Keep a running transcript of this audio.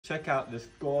check out this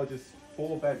gorgeous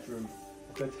 4-bedroom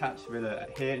detached villa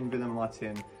here in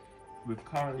Villamartin with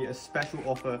currently a special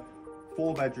offer: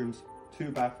 4 bedrooms,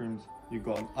 2 bathrooms. You've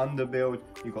got an underbuild,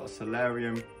 you've got a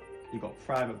solarium, you've got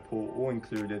private pool, all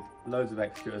included, loads of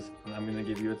extras, and I'm going to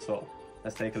give you a tour.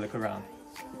 Let's take a look around.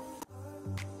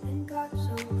 Got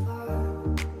so far,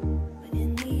 but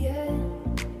in the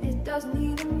end, it doesn't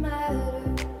even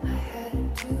matter. I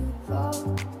had to fall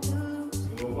to lose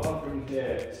it. Your bathroom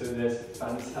here to this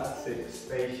fantastic,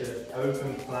 spacious,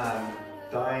 open plan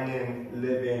dining,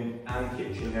 living, and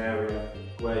kitchen area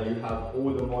where you have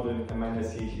all the modern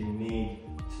amenities you need.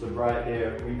 So right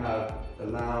here we have the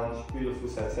lounge, beautiful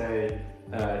settee,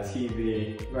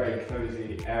 TV, very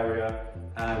cozy area,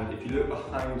 and if you look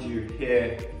behind you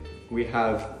here, we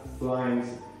have blinds,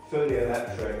 fully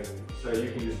electric, so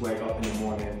you can just wake up in the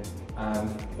morning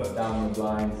and put down the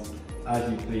blinds as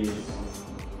you please.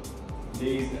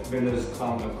 These villas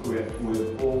come equipped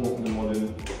with all the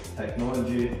modern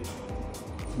technology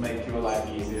to make your life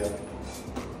easier.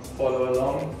 Follow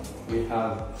along, we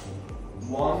have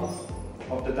one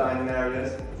of the dining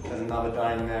areas. There's another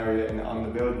dining area in the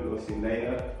underbuild we'll see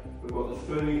later. We've got the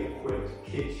fully equipped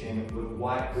kitchen with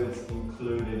white goods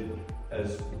included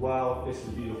as well. This is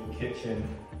a beautiful kitchen.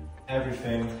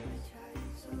 Everything,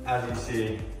 as you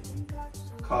see,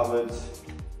 cupboards,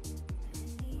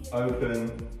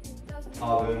 open,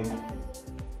 oven.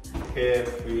 Here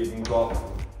we even got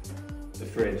the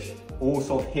fridge, all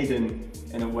sort of hidden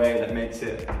in a way that makes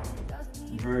it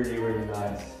really, really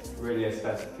nice, really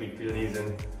aesthetically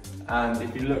pleasing. And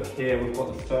if you look here, we've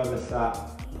got the thermostat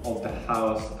of the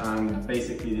house, and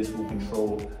basically this will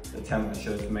control the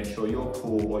temperature to make sure you're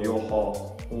cool or you're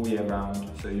hot all year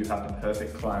round, so you have the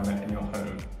perfect climate in your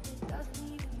home.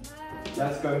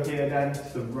 Let's go here then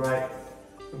to the right.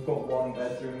 We've got 1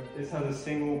 bedroom. This has a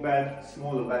single bed,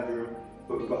 smaller bedroom,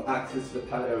 but we've got access to the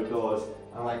patio doors,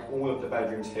 and like all of the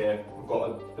bedrooms here, we've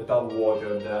got a double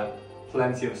wardrobe there,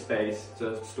 plenty of space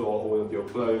to store all of your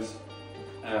clothes.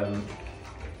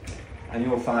 And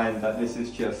you'll find that this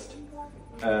is just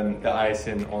the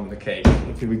icing on the cake.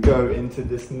 If we go into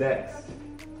this next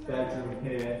bedroom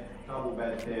here, double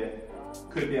bed here,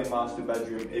 could be a master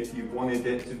bedroom if you wanted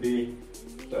it to be.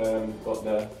 Got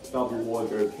the double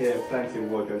wardrobe here, plenty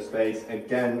of wardrobe space.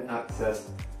 Again, access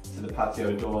to the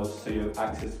patio doors, so you have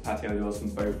access to patio doors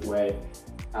from both ways,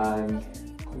 and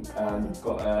you've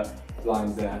got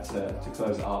blinds there to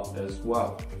close it up as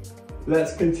well.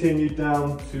 Let's continue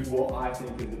down to what I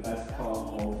think is the best part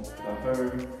of the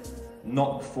home.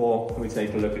 Not before we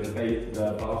take a look at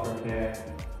the bathroom here.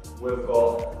 We've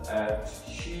got a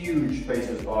huge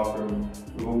spacious bathroom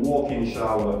with a walk-in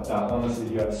shower that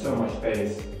honestly you have so much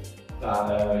space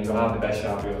that you'll have the best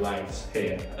shower of your lives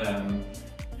here.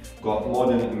 Got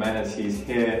modern amenities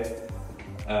here,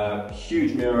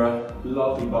 huge mirror,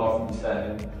 lovely bathroom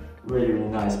setting, really, really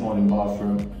nice modern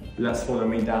bathroom. Let's follow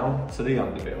me down to the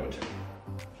underbuild.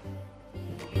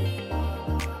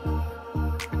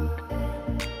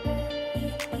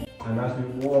 And as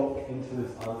we walk into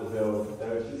this underbuild,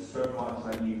 there is just so much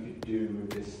that you could do with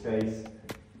this space,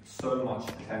 so much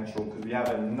potential, because we have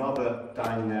another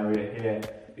dining area here,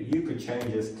 but you could change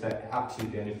this to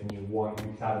absolutely anything you want. You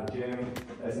could have a gym,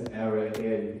 there's an area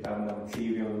here, you could have another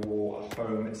TV on the wall, a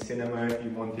home cinema if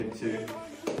you wanted to.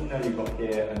 And then you've got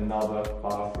here another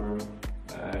bathroom,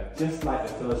 just like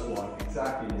the first one,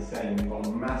 exactly the same. You've got a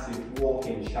massive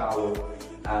walk-in shower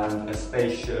and a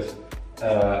spacious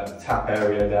tap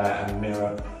area there and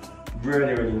mirror.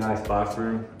 Really, really nice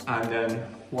bathroom. And then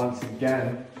once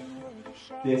again,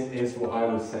 this is what I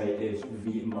would say is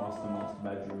the master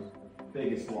bedroom.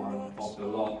 Biggest one of the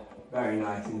lot. Very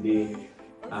nice indeed.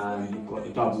 And you've got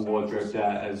the double wardrobe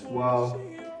there as well.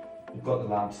 You've got the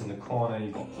lamps in the corner,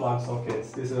 you've got plug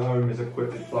sockets. This home is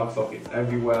equipped with plug sockets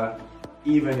everywhere,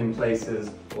 even in places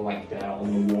like there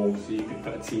on the wall, so you can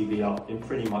put a TV up in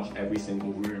pretty much every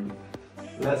single room.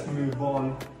 Let's move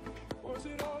on.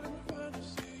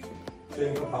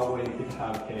 Think about what you could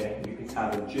have here. You could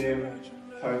have a gym,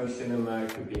 home cinema,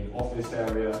 it could be an office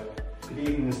area, you could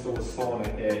even install a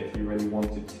sauna here if you really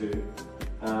wanted to.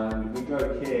 And we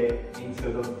go here into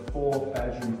the 4th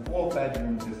bedroom. 4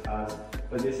 bedrooms this has,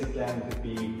 but this again could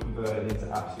be converted into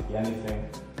absolutely anything.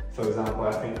 For example,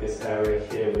 I think this area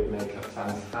here would make a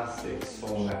fantastic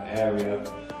sauna area.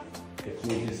 If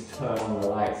we just turn on the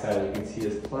lights there, you can see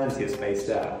there's plenty of space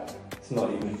there. It's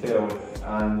not even filled.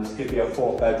 And this could be a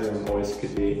 4th bedroom, or this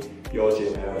could be your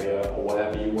gym area, or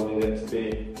whatever you wanted it to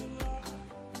be.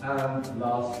 And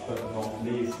last but not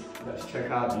least, let's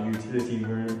check out the utility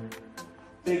room.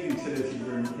 Big utility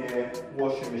room here,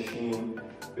 washing machine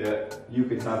that you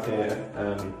could have here,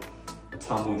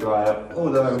 tumble dryer,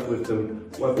 although with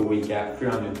the weather we get,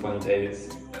 320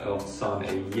 days of sun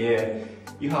a year,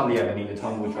 you hardly ever need a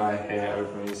tumble dryer here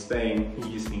over in Spain.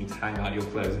 You just need to hang out your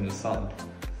clothes in the sun.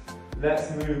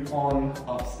 Let's move on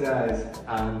upstairs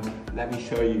and let me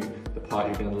show you the part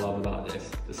you're going to love about this,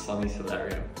 the sunny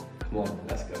solarium. Come on,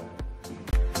 let's go.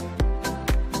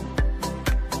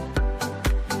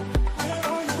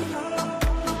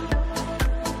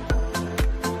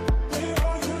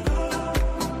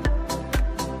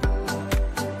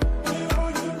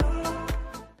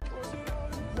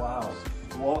 Wow,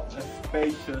 what a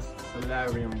spacious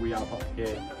solarium we have up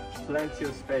here. Plenty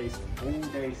of space, all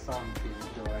day sun to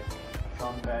enjoy.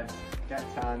 Sunbed, get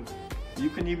tanned. You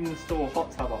can even install a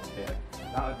hot tub up here.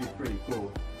 That would be pretty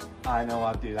cool. I know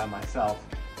I'd do that myself.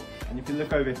 And if you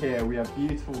look over here, we have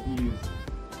beautiful views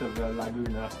to the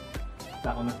Laguna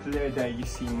that on a clear day you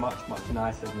see much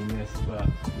nicer than this, but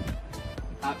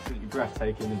absolutely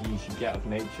breathtaking the views you get of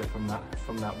nature from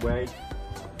that way.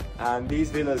 And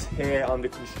these villas here under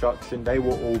construction, they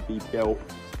will all be built.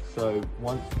 So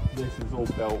once this is all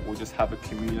built, we'll just have a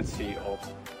community of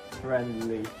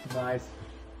friendly, nice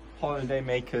holiday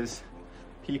makers,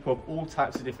 people of all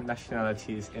types of different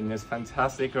nationalities in this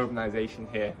fantastic urbanization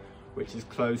here, which is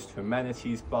close to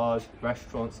amenities, bars,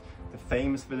 restaurants, the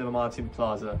famous Villamartin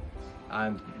Plaza,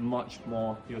 and much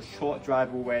more. Your short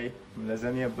drive away from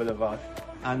Lasagna Boulevard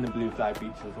and the blue flag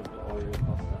beaches of the Orient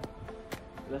Costa.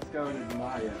 Let's go and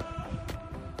admire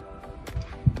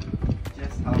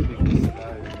just how big this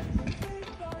solarium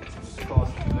is. Of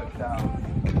course, look down.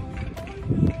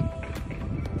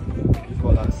 You've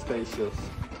got that spacious,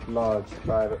 large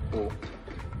private pool.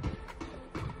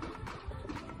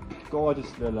 Gorgeous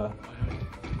villa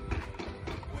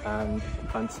and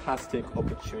fantastic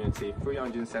opportunity.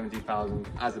 370,000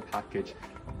 as a package.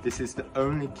 This is the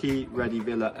only key-ready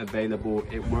villa available.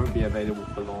 It won't be available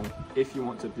for long. If you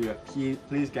want to view it,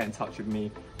 please get in touch with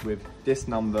me with this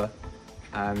number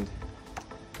and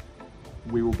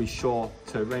we will be sure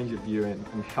to arrange a viewing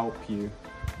and help you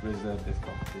reserve this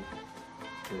property.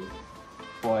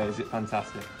 Boy, is it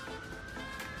fantastic.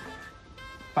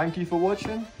 Thank you for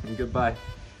watching and goodbye.